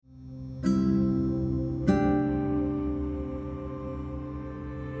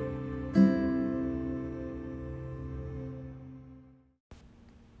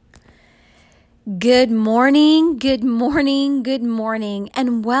Good morning, good morning, good morning,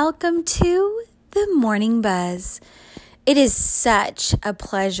 and welcome to the Morning Buzz. It is such a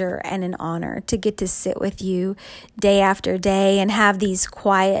pleasure and an honor to get to sit with you day after day and have these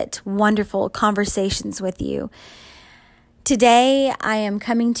quiet, wonderful conversations with you. Today, I am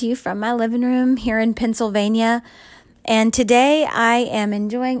coming to you from my living room here in Pennsylvania, and today I am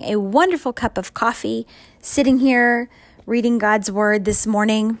enjoying a wonderful cup of coffee, sitting here reading God's Word this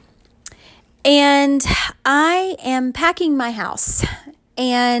morning. And I am packing my house.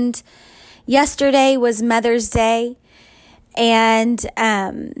 And yesterday was Mother's Day. And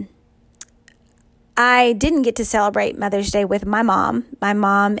I didn't get to celebrate Mother's Day with my mom. My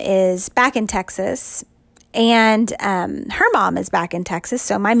mom is back in Texas. And her mom is back in Texas.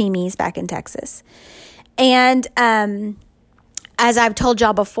 So my Mimi is back in Texas. And as I've told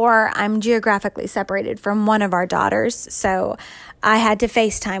y'all before, I'm geographically separated from one of our daughters. So I had to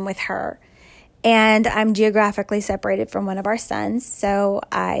FaceTime with her. And I'm geographically separated from one of our sons, so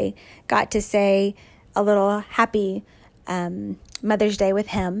I got to say a little happy Mother's Day with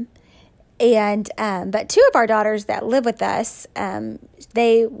him. And but two of our daughters that live with us,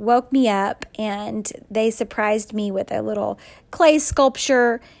 they woke me up and they surprised me with a little clay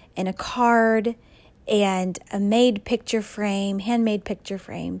sculpture and a card and a handmade picture frame,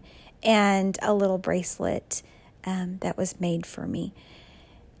 and a little bracelet that was made for me.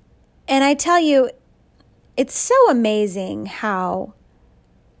 And I tell you, it's so amazing how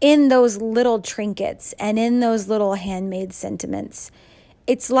in those little trinkets and in those little handmade sentiments,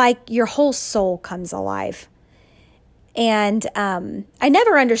 it's like your whole soul comes alive. And I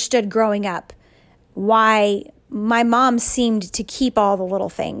never understood growing up why my mom seemed to keep all the little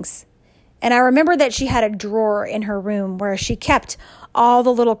things. And I remember that she had a drawer in her room where she kept all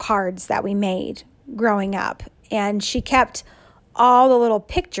the little cards that we made growing up. And she kept all the little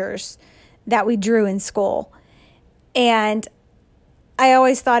pictures that we drew in school. And I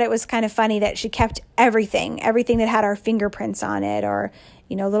always thought it was kind of funny that she kept everything that had our fingerprints on it, or,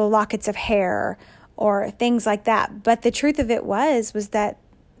 little lockets of hair or things like that. But the truth of it was that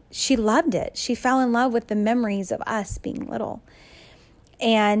she loved it. She fell in love with the memories of us being little.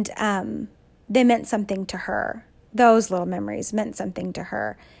 And they meant something to her. Those little memories meant something to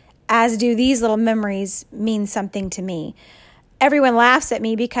her, as do these little memories mean something to me. Everyone laughs at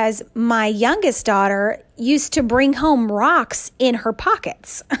me because my youngest daughter used to bring home rocks in her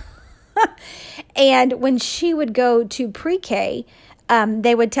pockets. And when she would go to pre-K,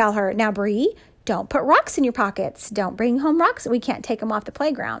 they would tell her, now, Bree, don't put rocks in your pockets. Don't bring home rocks. We can't take them off the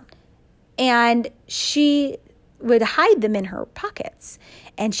playground. And she would hide them in her pockets.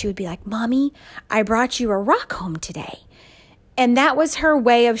 And she would be like, Mommy, I brought you a rock home today. And that was her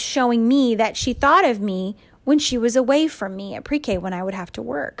way of showing me that she thought of me when she was away from me at pre-K when I would have to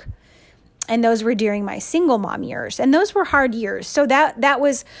work. And those were during my single mom years. And those were hard years. So that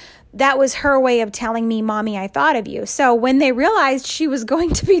was her way of telling me, Mommy, I thought of you. So when they realized she was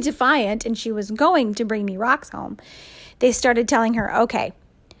going to be defiant and she was going to bring me rocks home, they started telling her, okay,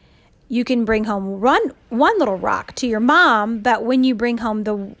 you can bring home one little rock to your mom, but when you bring home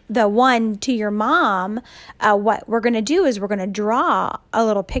the one to your mom, what we're going to do is we're going to draw a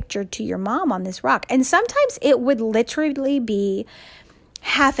little picture to your mom on this rock. And sometimes it would literally be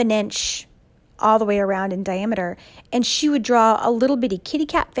half an inch all the way around in diameter. And she would draw a little bitty kitty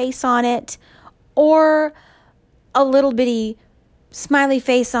cat face on it, or a little bitty smiley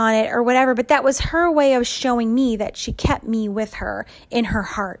face on it, or whatever. But that was her way of showing me that she kept me with her in her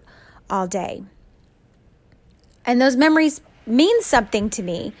heart all day. And those memories mean something to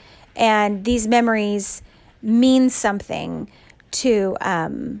me. And these memories mean something to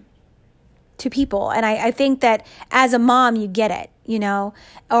people. And I think that as a mom, you get it,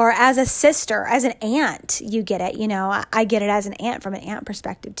 or as a sister, as an aunt, you get it. I get it as an aunt from an aunt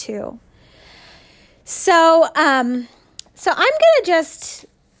perspective too. So I'm going to just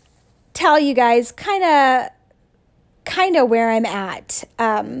tell you guys kind of where I'm at.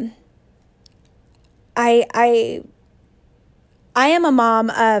 I am a mom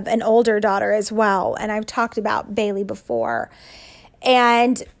of an older daughter as well, and I've talked about Bailey before.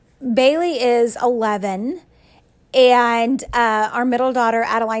 And Bailey is 11, and our middle daughter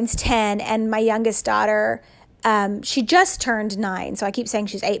Adeline's 10, and my youngest daughter, she just turned 9. So I keep saying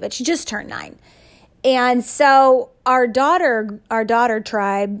she's 8, but she just turned 9. And so our daughter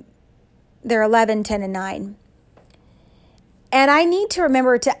tribe, they're 11, 10, and 9. And I need to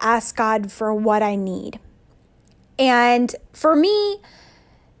remember to ask God for what I need. And for me,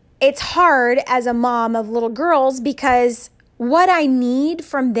 it's hard as a mom of little girls because what I need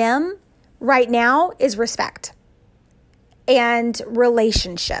from them right now is respect. and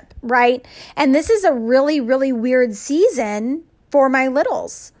relationship, right? And this is a really, really weird season for my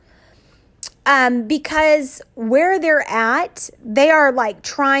littles. Because where they're at, they are like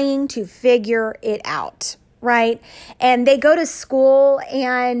trying to figure it out, right? And they go to school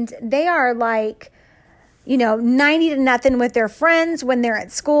and they are like, 90 to nothing with their friends when they're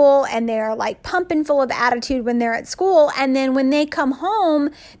at school, and they're like pumping full of attitude when they're at school. And then when they come home,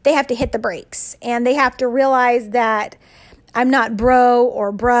 they have to hit the brakes and they have to realize that I'm not bro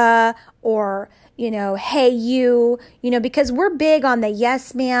or bruh or, hey, you, because we're big on the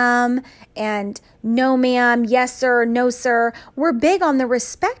yes, ma'am, and no, ma'am, yes, sir, no, sir. We're big on the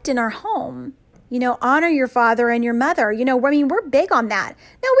respect in our home. Honor your father and your mother. We're big on that.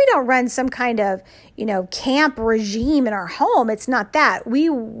 Now, we don't run some kind of, camp regime in our home. It's not that.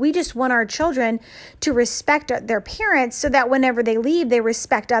 We just want our children to respect their parents so that whenever they leave, they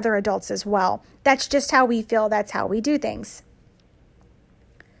respect other adults as well. That's just how we feel. That's how we do things.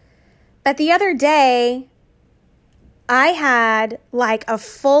 But the other day, I had like a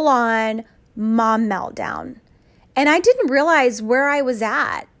full-on mom meltdown. And I didn't realize where I was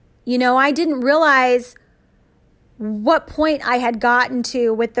at. I didn't realize what point I had gotten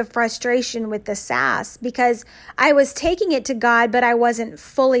to with the frustration, with the sass, because I was taking it to God, but I wasn't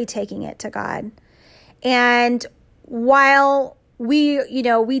fully taking it to God. And while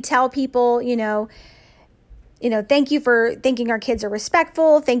we tell people, thank you for thinking our kids are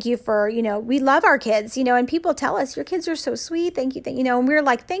respectful. Thank you for, we love our kids, and people tell us your kids are so sweet. Thank you. And we're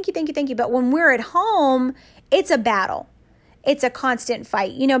like, thank you, thank you, thank you. But when we're at home, it's a battle. It's a constant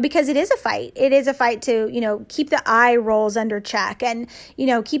fight, because it is a fight. It is a fight to, keep the eye rolls under check and,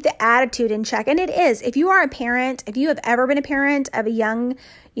 keep the attitude in check. And it is. If you are a parent, if you have ever been a parent of a young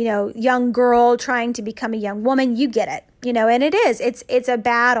girl trying to become a young woman, you get it, and it is. It's a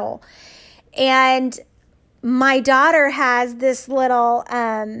battle. And my daughter has this little,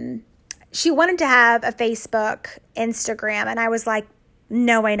 she wanted to have a Facebook, Instagram, and I was like,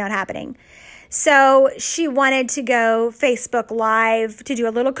 no way, not happening. So she wanted to go Facebook Live to do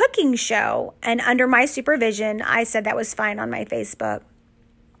a little cooking show. And under my supervision, I said that was fine on my Facebook.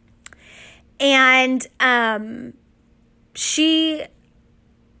 And she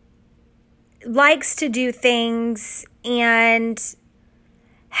likes to do things and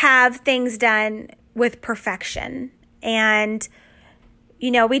have things done with perfection. And,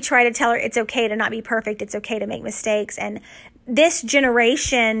 we try to tell her it's okay to not be perfect. It's okay to make mistakes. And this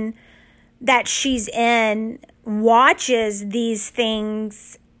generation that she's in watches these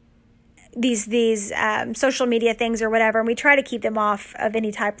things, these social media things or whatever, and we try to keep them off of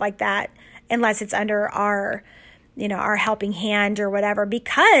any type like that unless it's under our helping hand or whatever,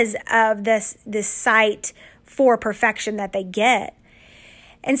 because of this sight for perfection that they get.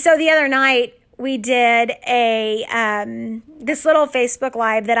 And so the other night we did this little Facebook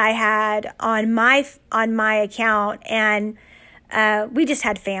Live that I had on my account, and we just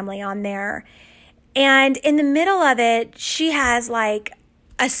had family on there. And in the middle of it, she has like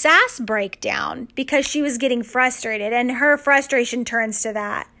a sass breakdown because she was getting frustrated, and her frustration turns to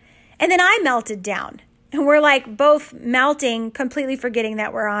that. And then I melted down, and we're like both melting, completely forgetting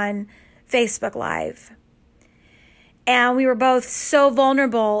that we're on Facebook Live. And we were both so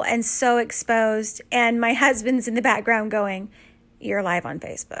vulnerable and so exposed. And my husband's in the background going, "You're live on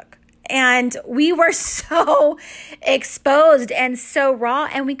Facebook." And we were so exposed and so raw,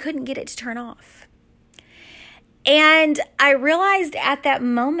 and we couldn't get it to turn off. And I realized at that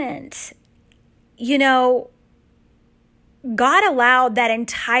moment, God allowed that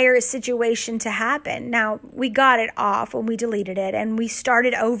entire situation to happen. Now, we got it off when we deleted it, and we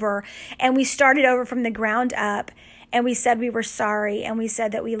started over, from the ground up. And we said we were sorry, and we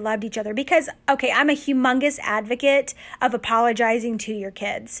said that we loved each other. Because, I'm a humongous advocate of apologizing to your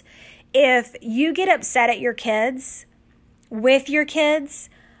kids. If you get upset at your kids, with your kids,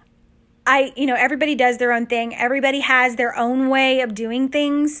 everybody does their own thing. Everybody has their own way of doing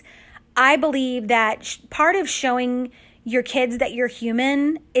things. I believe that part of showing your kids that you're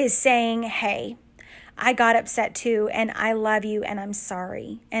human is saying, hey, I got upset too, and I love you, and I'm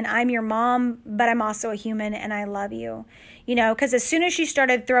sorry. And I'm your mom, but I'm also a human, and I love you. Because as soon as she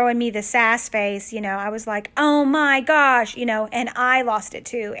started throwing me the sass face, I was like, oh my gosh, and I lost it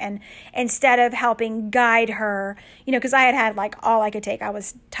too. And instead of helping guide her, because I had like all I could take, I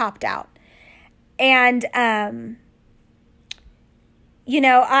was topped out. And,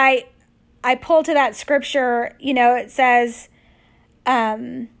 I pulled to that scripture, it says,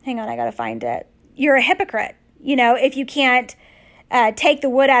 hang on, I got to find it. You're a hypocrite, if you can't take the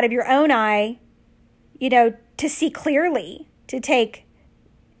wood out of your own eye, to see clearly, to take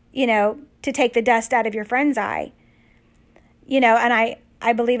the dust out of your friend's eye. and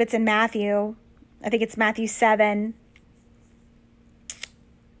I believe it's in Matthew. I think it's Matthew 7.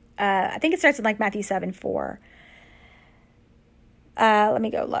 I think it starts in like Matthew 7:4. Let me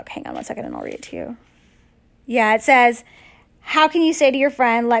go look. Hang on one second and I'll read it to you. Yeah, it says, how can you say to your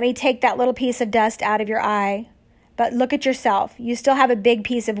friend, let me take that little piece of dust out of your eye? But look at yourself. You still have a big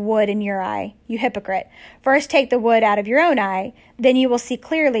piece of wood in your eye, you hypocrite. First take the wood out of your own eye, then you will see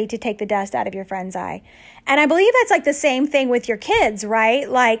clearly to take the dust out of your friend's eye. And I believe that's like the same thing with your kids, right?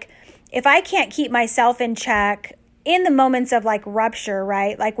 Like if I can't keep myself in check in the moments of like rupture,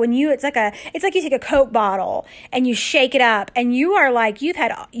 right? Like when it's like you take a Coke bottle and you shake it up and you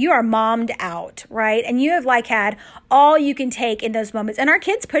are mommed out, right? And you have like had all you can take in those moments. And our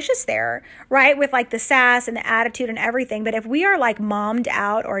kids push us there, right? With like the sass and the attitude and everything. But if we are like mommed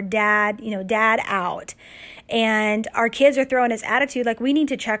out or dad out, and our kids are throwing us attitude, like we need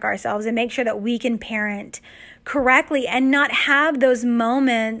to check ourselves and make sure that we can parent correctly and not have those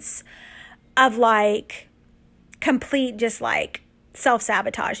moments of like complete just like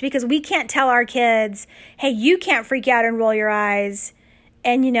self-sabotage, because we can't tell our kids, hey, you can't freak out and roll your eyes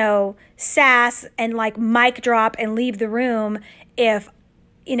and sass and like mic drop and leave the room if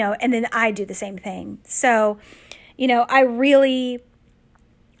and then I do the same thing. So I really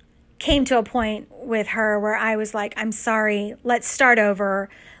came to a point with her where I was like, I'm sorry, let's start over,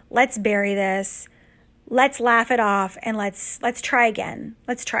 let's bury this, let's laugh it off, and let's try again.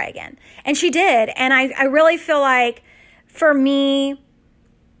 Let's try again. And she did. And I really feel like for me,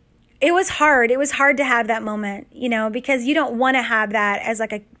 it was hard. It was hard to have that moment, because you don't want to have that as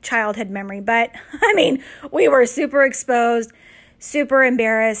like a childhood memory. But I mean, we were super exposed, super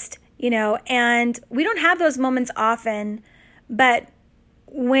embarrassed, and we don't have those moments often. But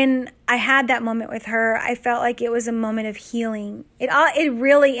when I had that moment with her, I felt like it was a moment of healing. It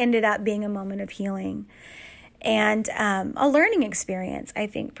really ended up being a moment of healing and a learning experience, I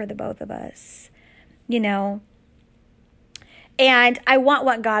think, for the both of us, And I want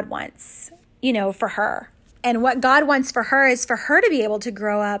what God wants, for her. And what God wants for her is for her to be able to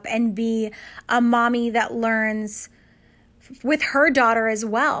grow up and be a mommy that learns with her daughter as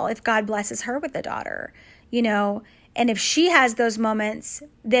well, if God blesses her with a daughter, And if she has those moments,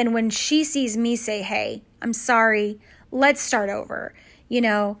 then when she sees me say, hey, I'm sorry, let's start over,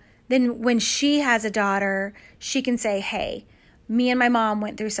 then when she has a daughter, she can say, hey, me and my mom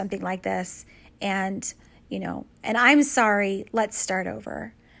went through something like this and, and I'm sorry, let's start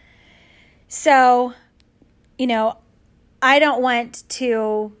over. So, I don't want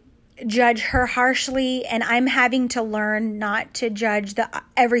to judge her harshly, and I'm having to learn not to judge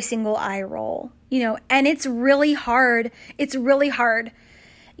every single eye roll. And it's really hard. It's really hard,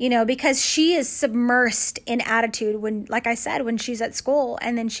 because she is submersed in attitude when, like I said, when she's at school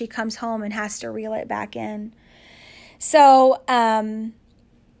and then she comes home and has to reel it back in. So,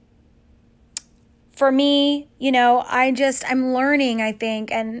 for me, I'm learning, I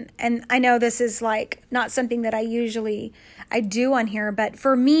think, and I know this is like not something that I do on here, but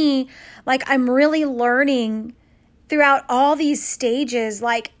for me, like I'm really learning throughout all these stages,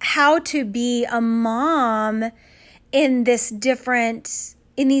 like how to be a mom in these different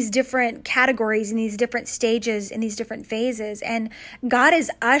categories, in these different stages, in these different phases. And God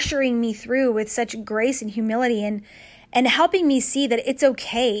is ushering me through with such grace and humility and helping me see that it's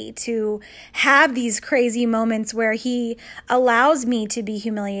okay to have these crazy moments where he allows me to be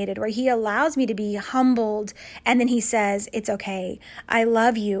humiliated, where he allows me to be humbled. And then he says, it's okay. I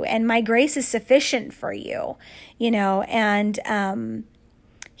love you. And my grace is sufficient for you, and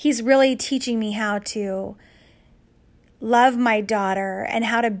he's really teaching me how to love my daughter and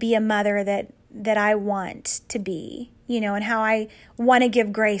how to be a mother that I want to be, and how I want to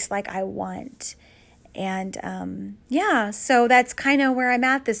give grace like I want. And so that's kind of where I'm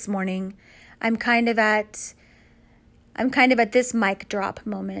at this morning. I'm kind of at this mic drop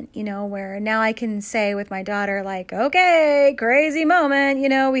moment, where now I can say with my daughter, like, okay, crazy moment,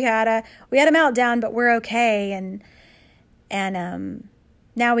 we had a meltdown, but we're okay, and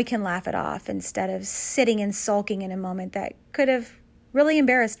now we can laugh it off instead of sitting and sulking in a moment that could have really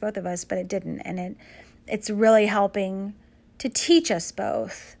embarrassed both of us, but it didn't. And it's really helping to teach us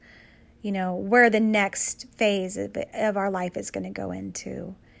both, where the next phase of our life is going to go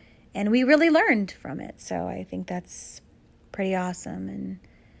into. And we really learned from it. So I think that's pretty awesome.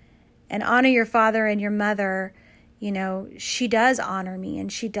 And honor your father and your mother. She does honor me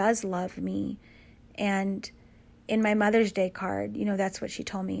and she does love me. And in my Mother's Day card, that's what she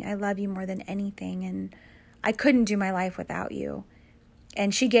told me. I love you more than anything. And I couldn't do my life without you.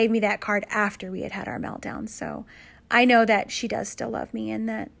 And she gave me that card after we had our meltdown. So I know that she does still love me and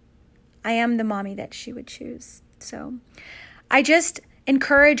that I am the mommy that she would choose. So I just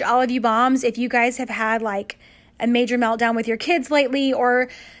encourage all of you moms, if you guys have had like a major meltdown with your kids lately, or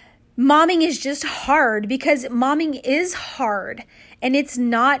momming is just hard, because momming is hard and it's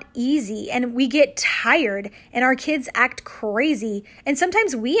not easy, and we get tired and our kids act crazy, and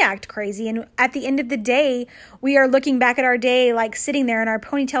sometimes we act crazy, and at the end of the day we are looking back at our day like sitting there and our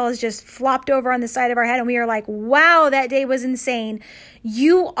ponytail is just flopped over on the side of our head and we are like, wow, that day was insane.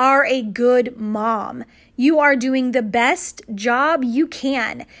 You are a good mom. You are doing the best job you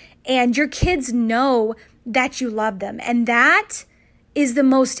can, and your kids know that you love them, and that is the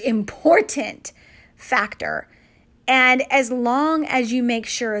most important factor. And as long as you make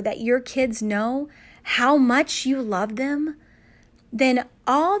sure that your kids know how much you love them, then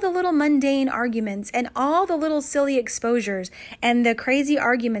all the little mundane arguments and all the little silly exposures and the crazy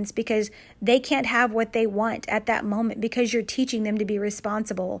arguments because they can't have what they want at that moment because you're teaching them to be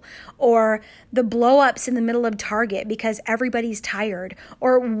responsible, or the blow-ups in the middle of Target because everybody's tired,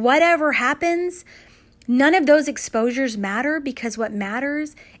 or whatever happens, none of those exposures matter, because what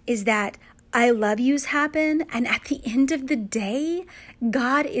matters is that I love yous happen, and at the end of the day,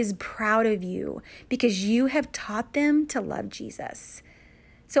 God is proud of you because you have taught them to love Jesus.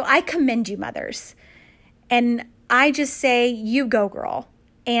 So I commend you, mothers, and I just say, you go, girl,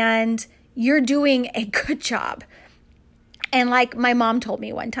 and you're doing a good job. And like my mom told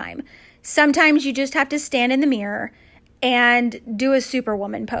me one time, sometimes you just have to stand in the mirror and do a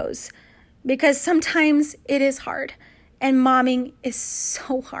superwoman pose, because sometimes it is hard, and momming is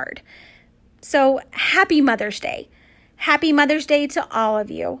so hard. So happy Mother's Day. Happy Mother's Day to all of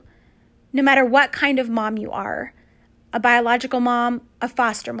you, no matter what kind of mom you are. A biological mom, a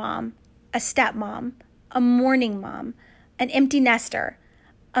foster mom, a stepmom, a mourning mom, an empty nester,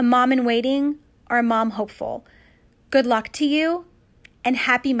 a mom in waiting, or a mom hopeful. Good luck to you, and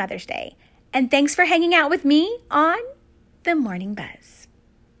happy Mother's Day. And thanks for hanging out with me on The Morning Buzz.